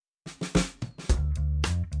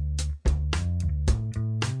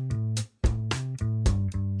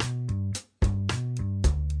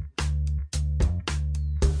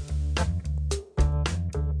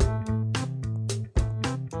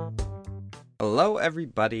Hello,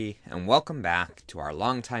 everybody, and welcome back to our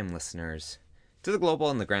longtime listeners to the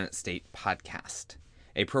Global in the Granite State podcast,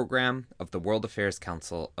 a program of the World Affairs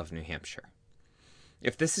Council of New Hampshire.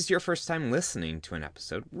 If this is your first time listening to an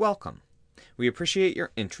episode, welcome. We appreciate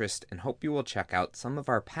your interest and hope you will check out some of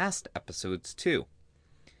our past episodes too.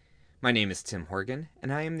 My name is Tim Horgan,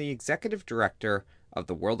 and I am the Executive Director of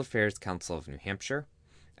the World Affairs Council of New Hampshire,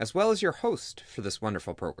 as well as your host for this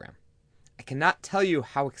wonderful program. I cannot tell you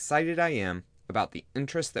how excited I am about the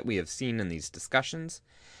interest that we have seen in these discussions,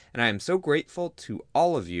 and I am so grateful to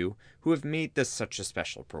all of you who have made this such a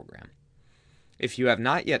special program. If you have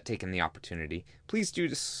not yet taken the opportunity, please do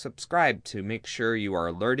subscribe to make sure you are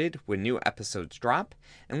alerted when new episodes drop,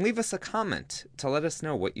 and leave us a comment to let us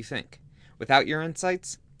know what you think. Without your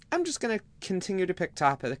insights, I'm just going to continue to pick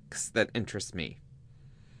topics that interest me.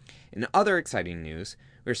 In other exciting news,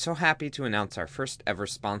 we're so happy to announce our first ever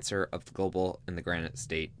sponsor of the Global in the Granite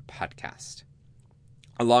State podcast.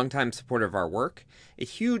 A longtime supporter of our work, a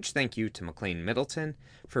huge thank you to McLean Middleton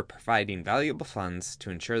for providing valuable funds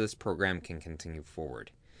to ensure this program can continue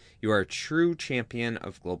forward. You are a true champion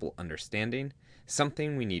of global understanding,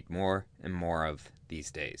 something we need more and more of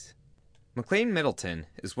these days. McLean Middleton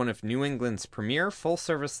is one of New England's premier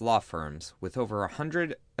full-service law firms with over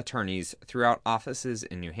 100 attorneys throughout offices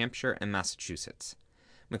in New Hampshire and Massachusetts.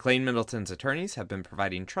 McLean Middleton's attorneys have been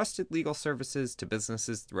providing trusted legal services to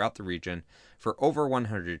businesses throughout the region for over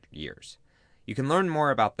 100 years. You can learn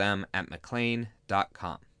more about them at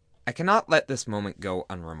mclean.com. I cannot let this moment go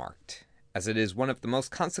unremarked, as it is one of the most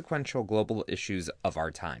consequential global issues of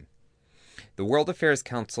our time. The World Affairs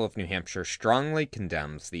Council of New Hampshire strongly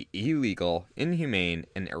condemns the illegal, inhumane,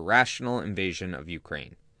 and irrational invasion of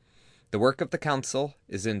Ukraine. The work of the Council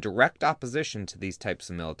is in direct opposition to these types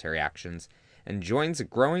of military actions and joins a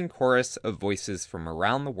growing chorus of voices from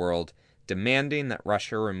around the world demanding that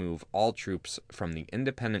Russia remove all troops from the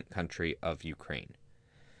independent country of Ukraine.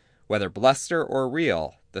 Whether bluster or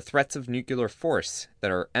real, the threats of nuclear force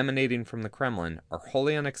that are emanating from the Kremlin are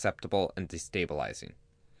wholly unacceptable and destabilizing.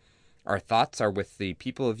 Our thoughts are with the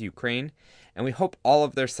people of Ukraine, and we hope all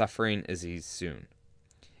of their suffering is eased soon.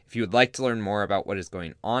 If you would like to learn more about what is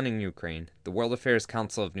going on in Ukraine, the World Affairs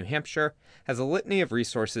Council of New Hampshire has a litany of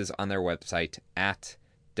resources on their website at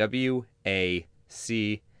wacnh.org.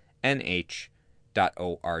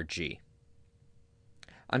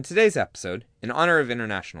 On today's episode, in honor of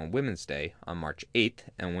International Women's Day on March 8th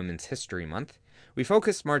and Women's History Month, we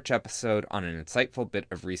focused March episode on an insightful bit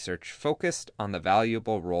of research focused on the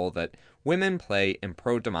valuable role that women play in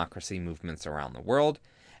pro-democracy movements around the world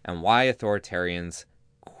and why authoritarians,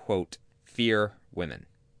 quote, fear women.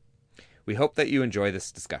 We hope that you enjoy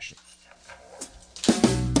this discussion.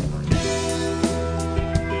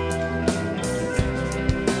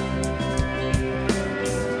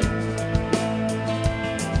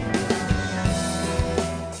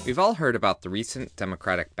 We've all heard about the recent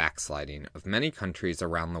democratic backsliding of many countries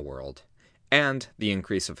around the world and the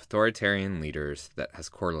increase of authoritarian leaders that has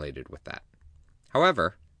correlated with that.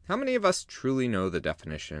 However, how many of us truly know the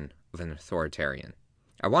definition of an authoritarian?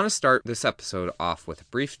 I want to start this episode off with a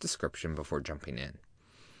brief description before jumping in.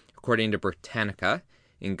 According to Britannica,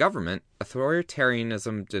 in government,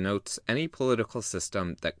 authoritarianism denotes any political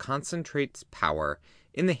system that concentrates power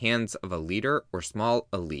in the hands of a leader or small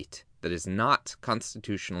elite that is not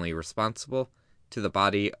constitutionally responsible to the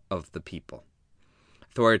body of the people.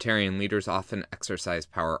 Authoritarian leaders often exercise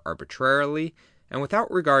power arbitrarily and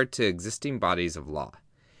without regard to existing bodies of law,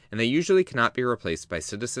 and they usually cannot be replaced by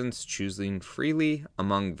citizens choosing freely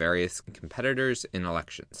among various competitors in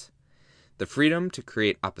elections. The freedom to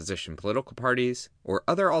create opposition political parties or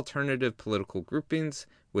other alternative political groupings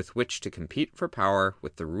with which to compete for power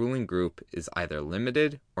with the ruling group is either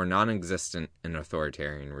limited or non-existent in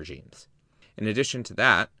authoritarian regimes. In addition to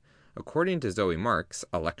that, according to Zoe Marks,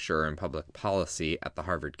 a lecturer in public policy at the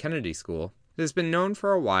Harvard Kennedy School, it has been known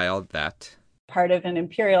for a while that part of an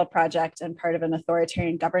imperial project and part of an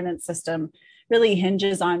authoritarian governance system really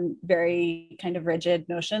hinges on very kind of rigid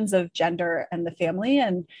notions of gender and the family.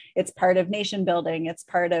 And it's part of nation building. It's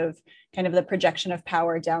part of kind of the projection of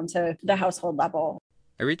power down to the household level.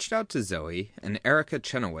 I reached out to Zoe and Erica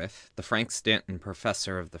Chenoweth, the Frank Stanton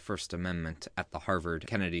Professor of the First Amendment at the Harvard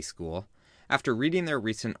Kennedy School, after reading their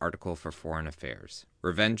recent article for Foreign Affairs,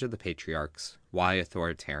 Revenge of the Patriarchs, Why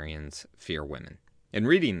Authoritarians Fear Women. In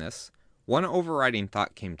reading this, one overriding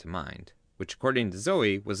thought came to mind, which according to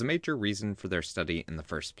Zoe was a major reason for their study in the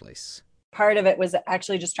first place. Part of it was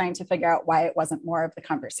actually just trying to figure out why it wasn't more of the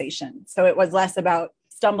conversation. So it was less about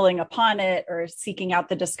stumbling upon it or seeking out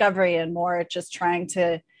the discovery and more just trying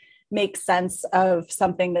to make sense of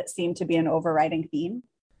something that seemed to be an overriding theme.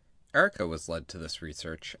 Erica was led to this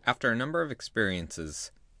research after a number of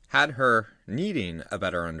experiences had her needing a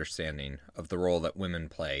better understanding of the role that women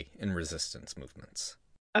play in resistance movements.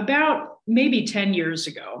 About maybe 10 years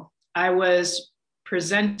ago, I was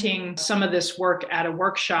presenting some of this work at a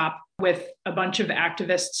workshop with a bunch of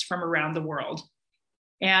activists from around the world.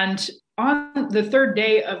 And on the third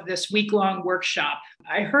day of this week-long workshop,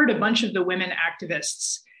 I heard a bunch of the women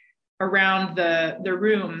activists around the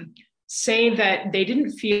room say that they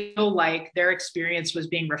didn't feel like their experience was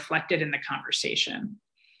being reflected in the conversation.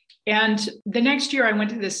 And the next year I went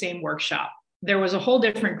to the same workshop. There was a whole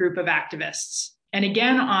different group of activists. And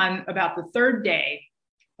again, on about the third day,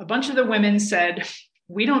 a bunch of the women said,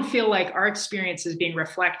 we don't feel like our experience is being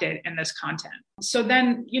reflected in this content. So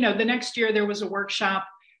then, the next year there was a workshop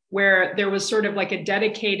where there was sort of like a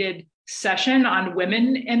dedicated session on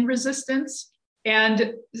women and resistance.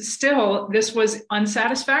 And still, this was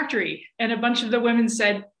unsatisfactory. And a bunch of the women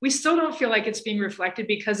said, we still don't feel like it's being reflected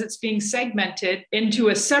because it's being segmented into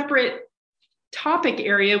a separate topic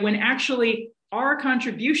area when actually our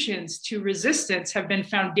contributions to resistance have been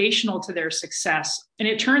foundational to their success. And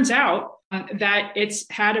it turns out that it's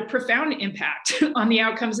had a profound impact on the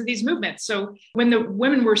outcomes of these movements. So when the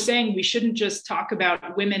women were saying we shouldn't just talk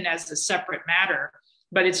about women as a separate matter,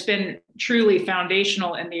 but it's been truly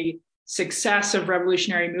foundational in the success of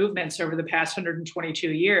revolutionary movements over the past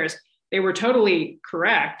 122 years, they were totally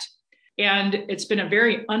correct. And it's been a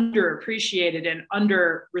very underappreciated and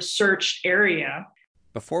under-researched area.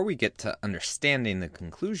 Before we get to understanding the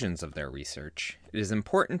conclusions of their research, it is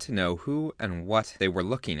important to know who and what they were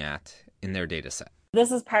looking at in their data set.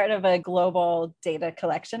 This is part of a global data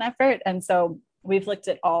collection effort. And so we've looked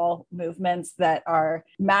at all movements that are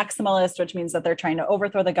maximalist, which means that they're trying to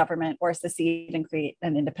overthrow the government or secede and create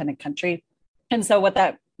an independent country. And so what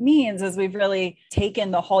that means is we've really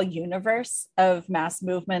taken the whole universe of mass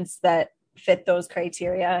movements that fit those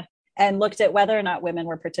criteria and looked at whether or not women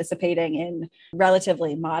were participating in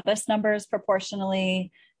relatively modest numbers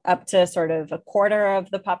proportionally, up to sort of a quarter of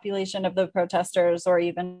the population of the protesters, or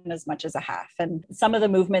even as much as a half. And some of the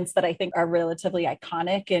movements that I think are relatively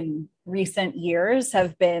iconic in recent years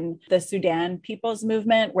have been the Sudan People's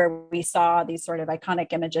Movement, where we saw these sort of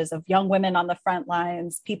iconic images of young women on the front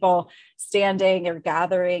lines, people standing or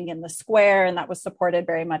gathering in the square. And that was supported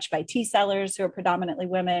very much by tea sellers who are predominantly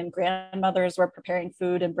women. Grandmothers were preparing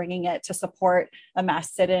food and bringing it to support a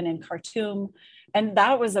mass sit-in in Khartoum. And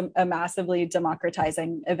that was a massively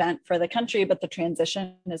democratizing event for the country, but the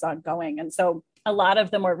transition is ongoing. And so a lot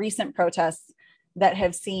of the more recent protests that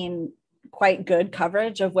have seen quite good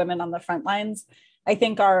coverage of women on the front lines, I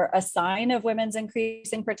think are a sign of women's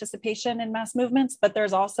increasing participation in mass movements. But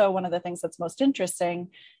there's also one of the things that's most interesting.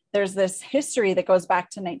 There's this history that goes back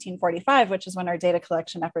to 1945, which is when our data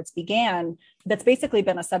collection efforts began, that's basically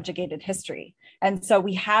been a subjugated history. And so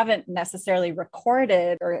we haven't necessarily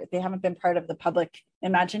recorded, or they haven't been part of the public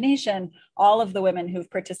imagination, all of the women who've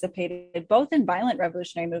participated both in violent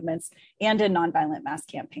revolutionary movements and in nonviolent mass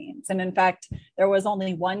campaigns. And in fact, there was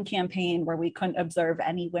only one campaign where we couldn't observe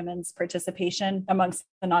any women's participation amongst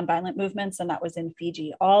the nonviolent movements, and that was in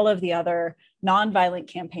Fiji. All of the other nonviolent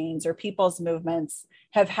campaigns or people's movements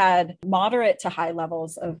have had moderate to high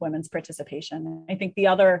levels of women's participation. I think the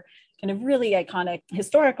other kind of really iconic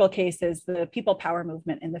historical case is the People Power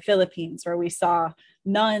movement in the Philippines, where we saw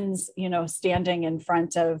nuns, standing in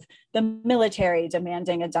front of the military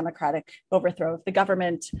demanding a democratic overthrow of the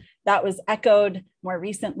government. That was echoed more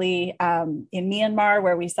recently in Myanmar,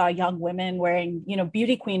 where we saw young women wearing,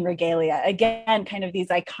 beauty queen regalia. Again, kind of these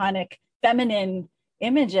iconic feminine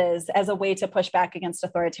images as a way to push back against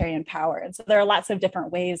authoritarian power. And so there are lots of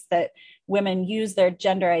different ways that women use their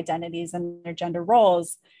gender identities and their gender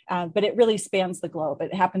roles, but it really spans the globe.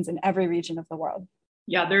 It happens in every region of the world.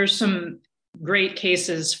 Yeah, there's some great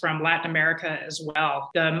cases from Latin America as well.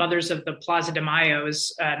 The Mothers of the Plaza de Mayo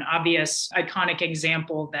is an obvious, iconic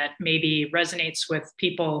example that maybe resonates with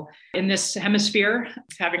people in this hemisphere,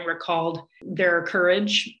 having recalled their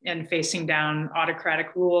courage in facing down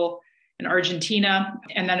autocratic rule in Argentina.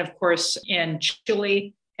 And then, of course, in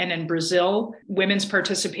Chile and in Brazil, women's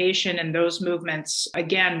participation in those movements,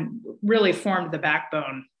 again, really formed the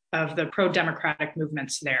backbone of the pro-democratic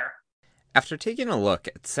movements there. After taking a look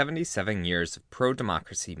at 77 years of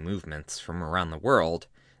pro-democracy movements from around the world,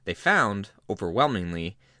 they found,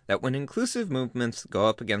 overwhelmingly, that when inclusive movements go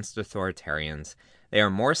up against authoritarians, they are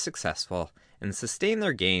more successful and sustain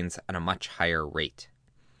their gains at a much higher rate.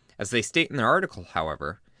 As they state in their article,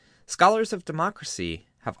 however, scholars of democracy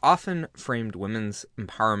have often framed women's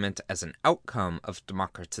empowerment as an outcome of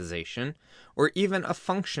democratization or even a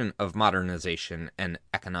function of modernization and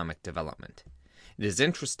economic development. It is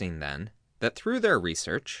interesting, then, that through their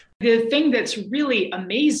research, the thing that's really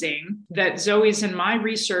amazing that Zoe's and my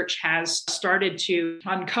research has started to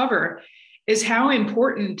uncover is how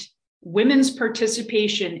important women's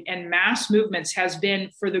participation in mass movements has been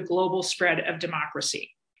for the global spread of democracy.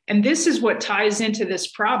 And this is what ties into this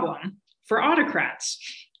problem for autocrats,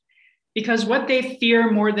 because what they fear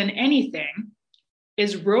more than anything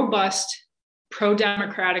is robust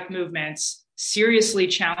pro-democratic movements seriously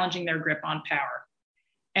challenging their grip on power.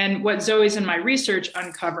 And what Zoe's and my research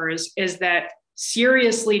uncovers is that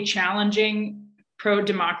seriously challenging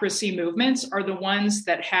pro-democracy movements are the ones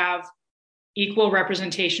that have equal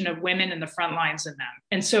representation of women in the front lines in them.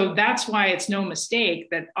 And so that's why it's no mistake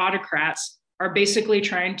that autocrats are basically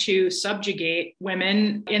trying to subjugate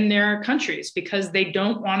women in their countries because they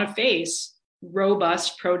don't want to face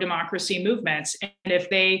robust pro-democracy movements. And if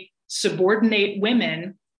they subordinate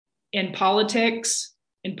women in politics,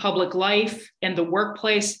 in public life, in the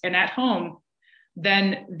workplace, and at home,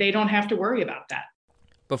 then they don't have to worry about that.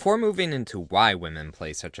 Before moving into why women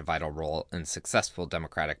play such a vital role in successful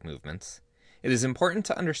democratic movements, it is important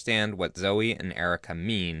to understand what Zoe and Erica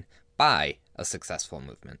mean by a successful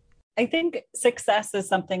movement. I think success is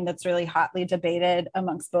something that's really hotly debated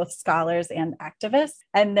amongst both scholars and activists.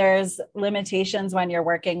 And there's limitations when you're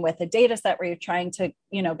working with a data set where you're trying to,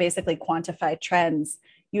 basically quantify trends.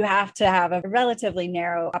 You have to have a relatively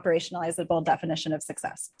narrow operationalizable definition of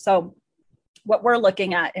success. So what we're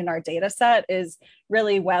looking at in our data set is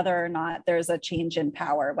really whether or not there's a change in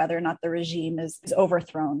power, whether or not the regime is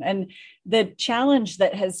overthrown. And the challenge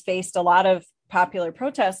that has faced a lot of popular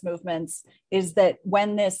protest movements is that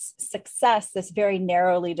when this success, this very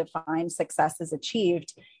narrowly defined success is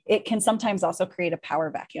achieved, it can sometimes also create a power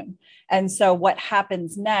vacuum. And so what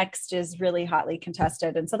happens next is really hotly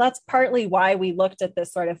contested. And so that's partly why we looked at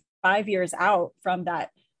this sort of 5 years out from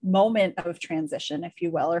that moment of transition, if you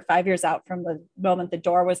will, or 5 years out from the moment the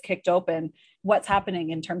door was kicked open, what's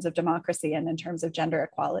happening in terms of democracy and in terms of gender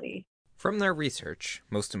equality. From their research,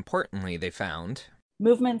 most importantly, they found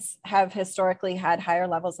movements have historically had higher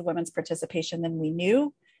levels of women's participation than we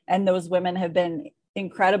knew, and those women have been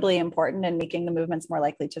incredibly important in making the movements more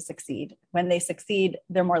likely to succeed. When they succeed,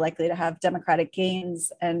 they're more likely to have democratic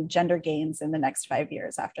gains and gender gains in the next 5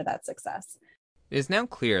 years after that success. It is now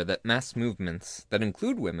clear that mass movements that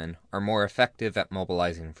include women are more effective at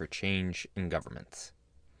mobilizing for change in governments.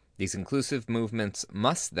 These inclusive movements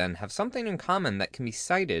must then have something in common that can be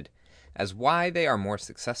cited as why they are more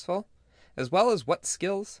successful, as well as what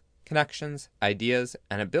skills, connections, ideas,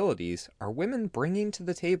 and abilities are women bringing to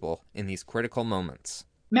the table in these critical moments.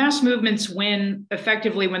 Mass movements win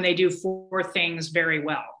effectively when they do 4 things very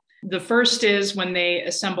well. The first is when they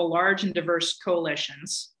assemble large and diverse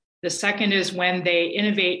coalitions. The second is when they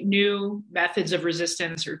innovate new methods of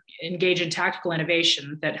resistance or engage in tactical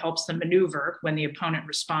innovation that helps them maneuver when the opponent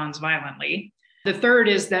responds violently. The third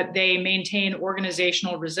is that they maintain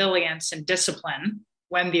organizational resilience and discipline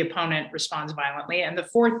when the opponent responds violently. And the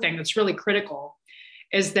fourth thing that's really critical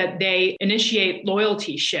is that they initiate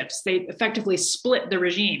loyalty shifts. They effectively split the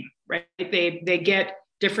regime, right? They get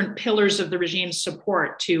different pillars of the regime's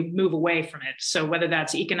support to move away from it. So whether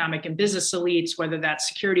that's economic and business elites, whether that's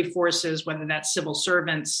security forces, whether that's civil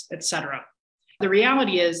servants, et cetera. The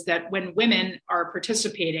reality is that when women are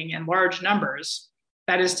participating in large numbers,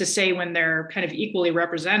 that is to say, when they're kind of equally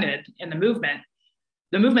represented in the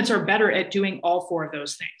movements are better at doing all 4 of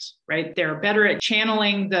those things, right? They're better at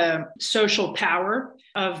channeling the social power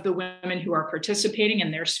of the women who are participating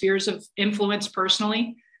in their spheres of influence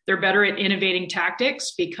personally. They're better at innovating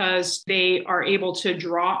tactics because they are able to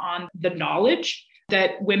draw on the knowledge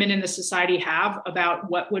that women in the society have about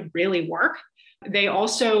what would really work. They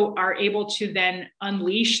also are able to then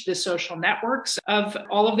unleash the social networks of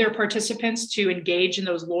all of their participants to engage in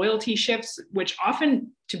those loyalty shifts, which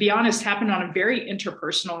often, to be honest, happen on a very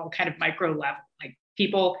interpersonal kind of micro level, like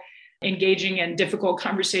people engaging in difficult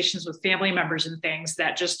conversations with family members and things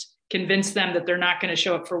that just convince them that they're not going to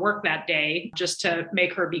show up for work that day just to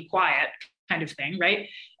make her be quiet, kind of thing, right?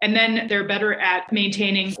 And then they're better at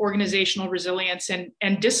maintaining organizational resilience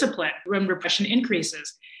and discipline when repression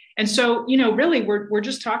increases. And so, really, we're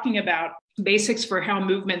just talking about basics for how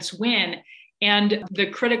movements win and the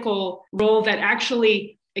critical role that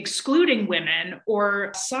actually excluding women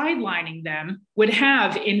or sidelining them would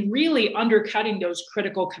have in really undercutting those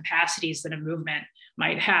critical capacities that a movement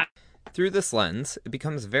might have. Through this lens, it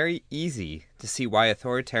becomes very easy to see why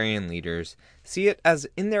authoritarian leaders see it as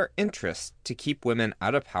in their interest to keep women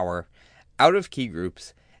out of power, out of key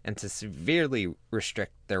groups, and to severely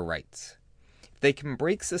restrict their rights. If they can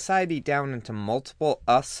break society down into multiple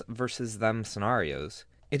us versus them scenarios,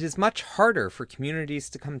 it is much harder for communities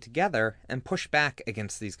to come together and push back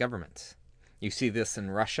against these governments. You see this in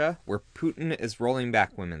Russia, where Putin is rolling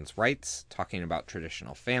back women's rights, talking about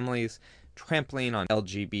traditional families, trampling on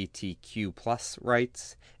LGBTQ+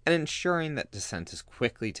 rights, and ensuring that dissent is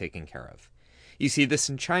quickly taken care of. You see this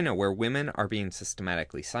in China, where women are being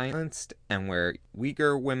systematically silenced, and where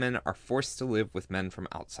Uyghur women are forced to live with men from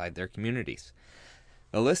outside their communities.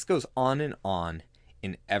 The list goes on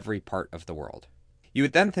in every part of the world. You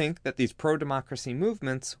would then think that these pro-democracy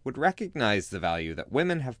movements would recognize the value that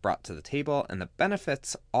women have brought to the table and the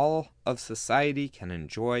benefits all of society can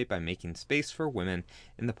enjoy by making space for women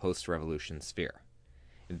in the post-revolution sphere.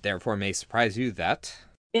 It therefore may surprise you that,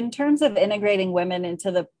 in terms of integrating women into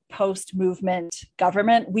the post-movement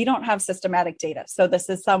government, we don't have systematic data. So this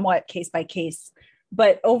is somewhat case by case.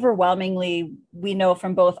 But overwhelmingly, we know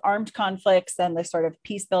from both armed conflicts and the sort of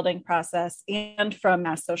peace building process and from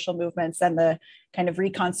mass social movements and the kind of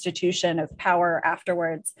reconstitution of power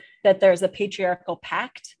afterwards, that there's a patriarchal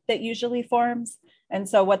pact that usually forms. And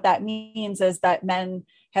so what that means is that men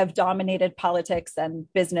have dominated politics and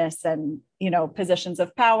business and, positions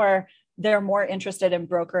of power. They're more interested in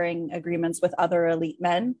brokering agreements with other elite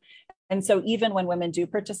men. And so even when women do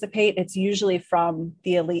participate, it's usually from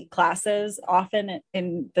the elite classes, often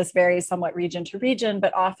in this varies somewhat region to region,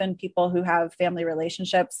 but often people who have family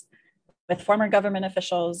relationships with former government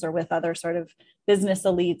officials or with other sort of business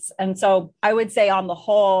elites. And so I would say on the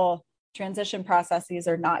whole, transition processes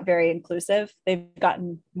are not very inclusive. They've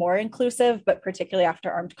gotten more inclusive, but particularly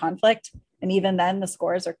after armed conflict. And even then the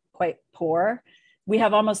scores are quite poor. We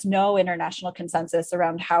have almost no international consensus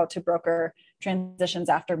around how to broker transitions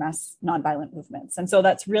after mass nonviolent movements. And so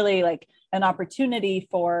that's really like an opportunity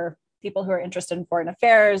for people who are interested in foreign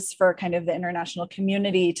affairs, for kind of the international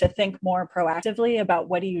community to think more proactively about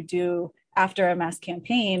what do you do after a mass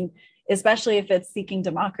campaign, especially if it's seeking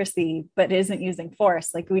democracy, but isn't using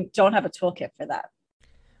force. Like we don't have a toolkit for that.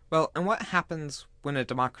 well, and what happens when a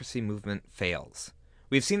democracy movement fails?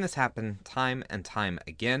 We've seen this happen time and time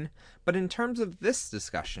again, but in terms of this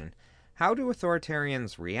discussion, how do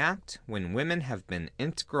authoritarians react when women have been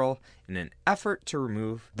integral in an effort to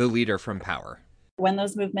remove the leader from power? When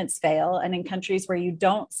those movements fail, and in countries where you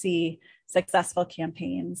don't see successful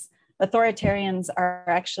campaigns, authoritarians are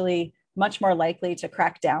actually much more likely to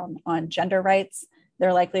crack down on gender rights.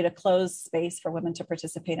 They're likely to close space for women to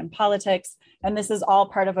participate in politics. And this is all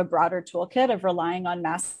part of a broader toolkit of relying on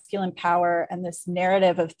masculine power and this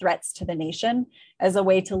narrative of threats to the nation as a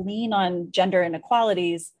way to lean on gender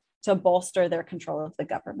inequalities to bolster their control of the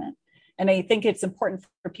government. And I think it's important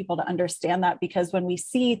for people to understand that, because when we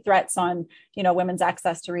see threats on, women's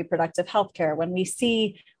access to reproductive health care, when we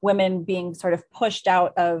see women being sort of pushed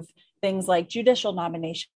out of things like judicial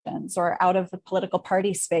nominations or out of the political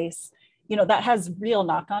party space, that has real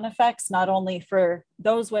knock-on effects, not only for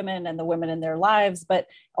those women and the women in their lives, but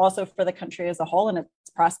also for the country as a whole and its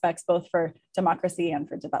prospects, both for democracy and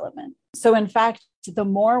for development. So in fact, the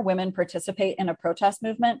more women participate in a protest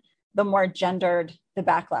movement, the more gendered the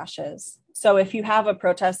backlash is. So if you have a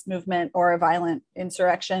protest movement or a violent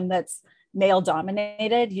insurrection that's male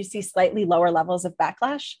dominated, you see slightly lower levels of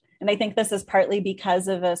backlash. And I think this is partly because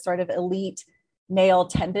of a sort of elite male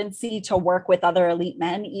tendency to work with other elite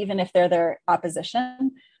men, even if they're their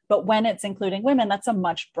opposition. But when it's including women, that's a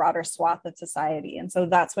much broader swath of society. And so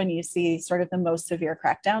that's when you see sort of the most severe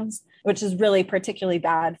crackdowns, which is really particularly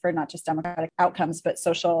bad for not just democratic outcomes, but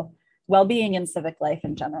social well-being and civic life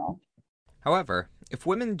in general. However, if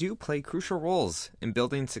women do play crucial roles in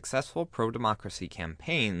building successful pro-democracy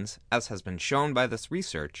campaigns, as has been shown by this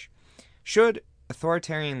research, should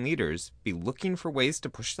authoritarian leaders be looking for ways to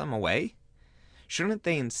push them away? Shouldn't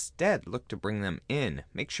they instead look to bring them in,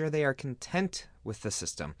 make sure they are content with the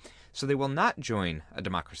system, so they will not join a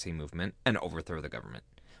democracy movement and overthrow the government?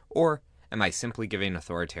 Or am I simply giving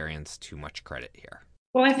authoritarians too much credit here?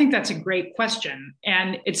 Well, I think that's a great question.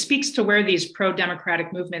 And it speaks to where these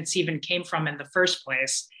pro-democratic movements even came from in the first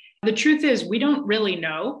place. The truth is, we don't really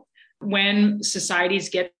know when societies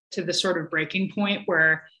get to the sort of breaking point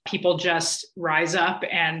where people just rise up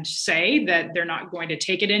and say that they're not going to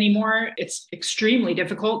take it anymore. It's extremely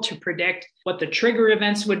difficult to predict what the trigger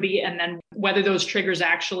events would be, and then whether those triggers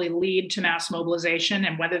actually lead to mass mobilization,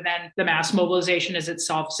 and whether then the mass mobilization is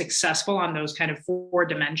itself successful on those kind of four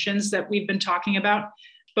dimensions that we've been talking about.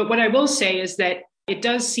 But what I will say is that it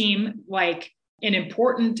does seem like an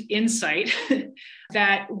important insight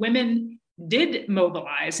that women did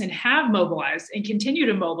mobilize and have mobilized and continue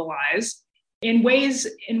to mobilize in ways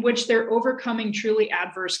in which they're overcoming truly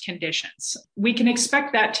adverse conditions. We can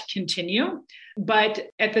expect that to continue, but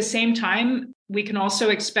at the same time, we can also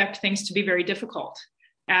expect things to be very difficult.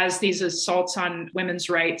 as these assaults on women's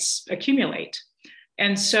rights accumulate.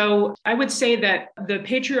 And so I would say that the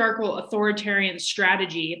patriarchal authoritarian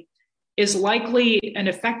strategy is likely an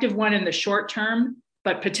effective one in the short term,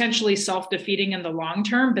 but potentially self-defeating in the long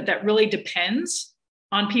term. But that really depends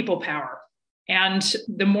on people power. And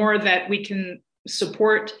the more that we can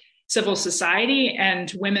support civil society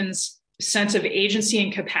and women's sense of agency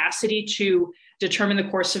and capacity to determine the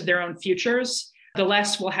course of their own futures, the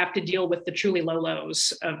less we'll have to deal with the truly low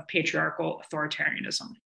lows of patriarchal authoritarianism.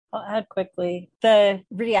 I'll add quickly. The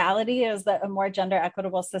reality is that a more gender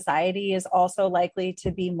equitable society is also likely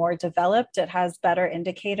to be more developed. It has better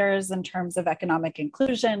indicators in terms of economic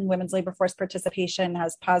inclusion. Women's labor force participation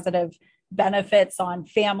has positive benefits on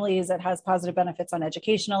families. It has positive benefits on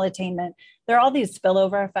educational attainment. There are all these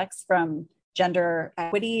spillover effects from gender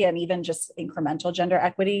equity and even just incremental gender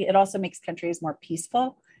equity. It also makes countries more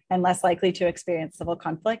peaceful and less likely to experience civil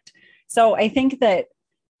conflict. So I think that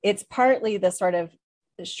it's partly the sort of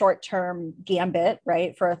short-term gambit,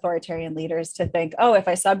 right, for authoritarian leaders to think, oh, if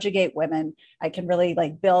I subjugate women, I can really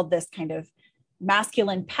like build this kind of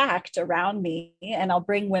masculine pact around me, and I'll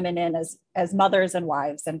bring women in as mothers and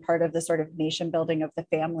wives and part of the sort of nation building of the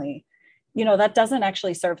family. You know, that doesn't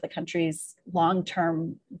actually serve the country's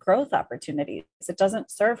long-term growth opportunities. It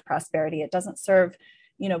doesn't serve prosperity. It doesn't serve,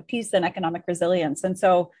 you know, peace and economic resilience. And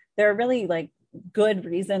so there are really like good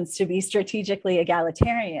reasons to be strategically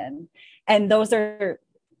egalitarian. And those are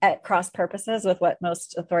at cross purposes with what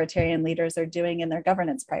most authoritarian leaders are doing in their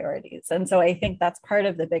governance priorities. And so I think that's part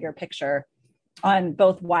of the bigger picture on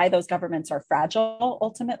both why those governments are fragile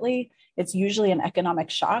ultimately. It's usually an economic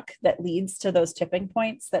shock that leads to those tipping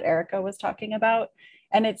points that Erica was talking about.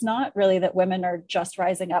 And it's not really that women are just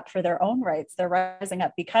rising up for their own rights. They're rising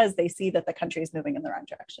up because they see that the country is moving in the wrong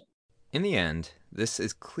direction. In the end, this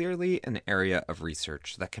is clearly an area of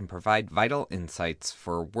research that can provide vital insights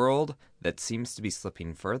for a world that seems to be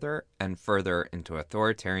slipping further and further into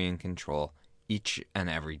authoritarian control each and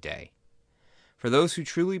every day. For those who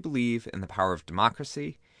truly believe in the power of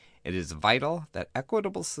democracy, it is vital that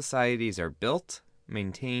equitable societies are built,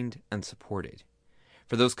 maintained, and supported.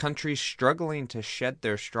 For those countries struggling to shed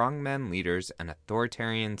their strongmen leaders and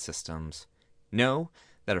authoritarian systems, know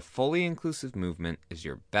that a fully inclusive movement is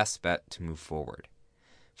your best bet to move forward.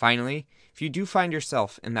 Finally, if you do find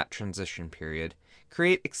yourself in that transition period,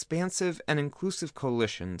 create expansive and inclusive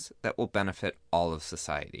coalitions that will benefit all of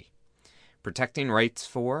society. Protecting rights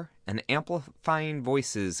for and amplifying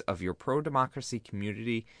voices of your pro-democracy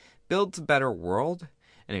community builds a better world,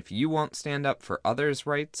 and if you won't stand up for others'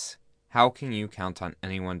 rights, how can you count on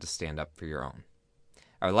anyone to stand up for your own?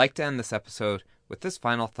 I would like to end this episode with this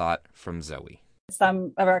final thought from Zoe.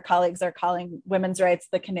 Some of our colleagues are calling women's rights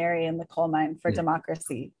the canary in the coal mine for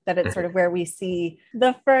democracy, that it's sort of where we see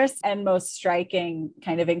the first and most striking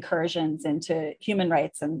kind of incursions into human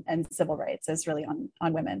rights and civil rights is really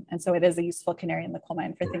on women. And so it is a useful canary in the coal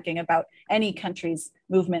mine for thinking about any country's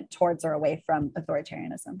movement towards or away from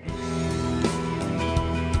authoritarianism.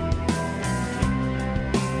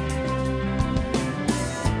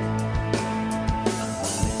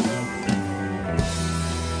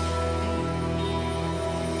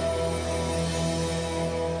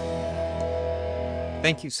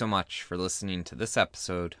 Thank you so much for listening to this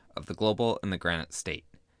episode of The Global in the Granite State,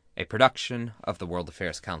 a production of the World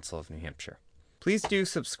Affairs Council of New Hampshire. Please do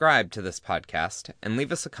subscribe to this podcast and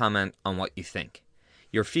leave us a comment on what you think.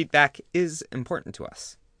 Your feedback is important to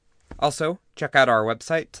us. Also, check out our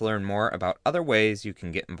website to learn more about other ways you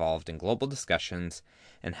can get involved in global discussions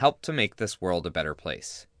and help to make this world a better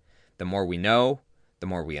place. The more we know, the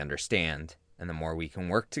more we understand, and the more we can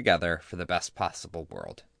work together for the best possible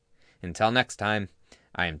world. Until next time,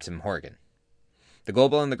 I am Tim Horgan. The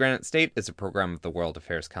Global in the Granite State is a program of the World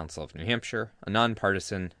Affairs Council of New Hampshire, a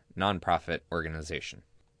nonpartisan, nonprofit organization.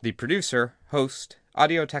 The producer, host,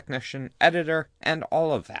 audio technician, editor, and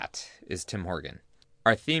all of that is Tim Horgan.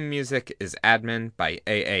 Our theme music is Admin by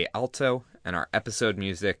A.A. Alto, and our episode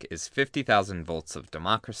music is 50,000 Volts of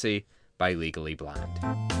Democracy by Legally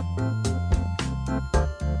Blonde.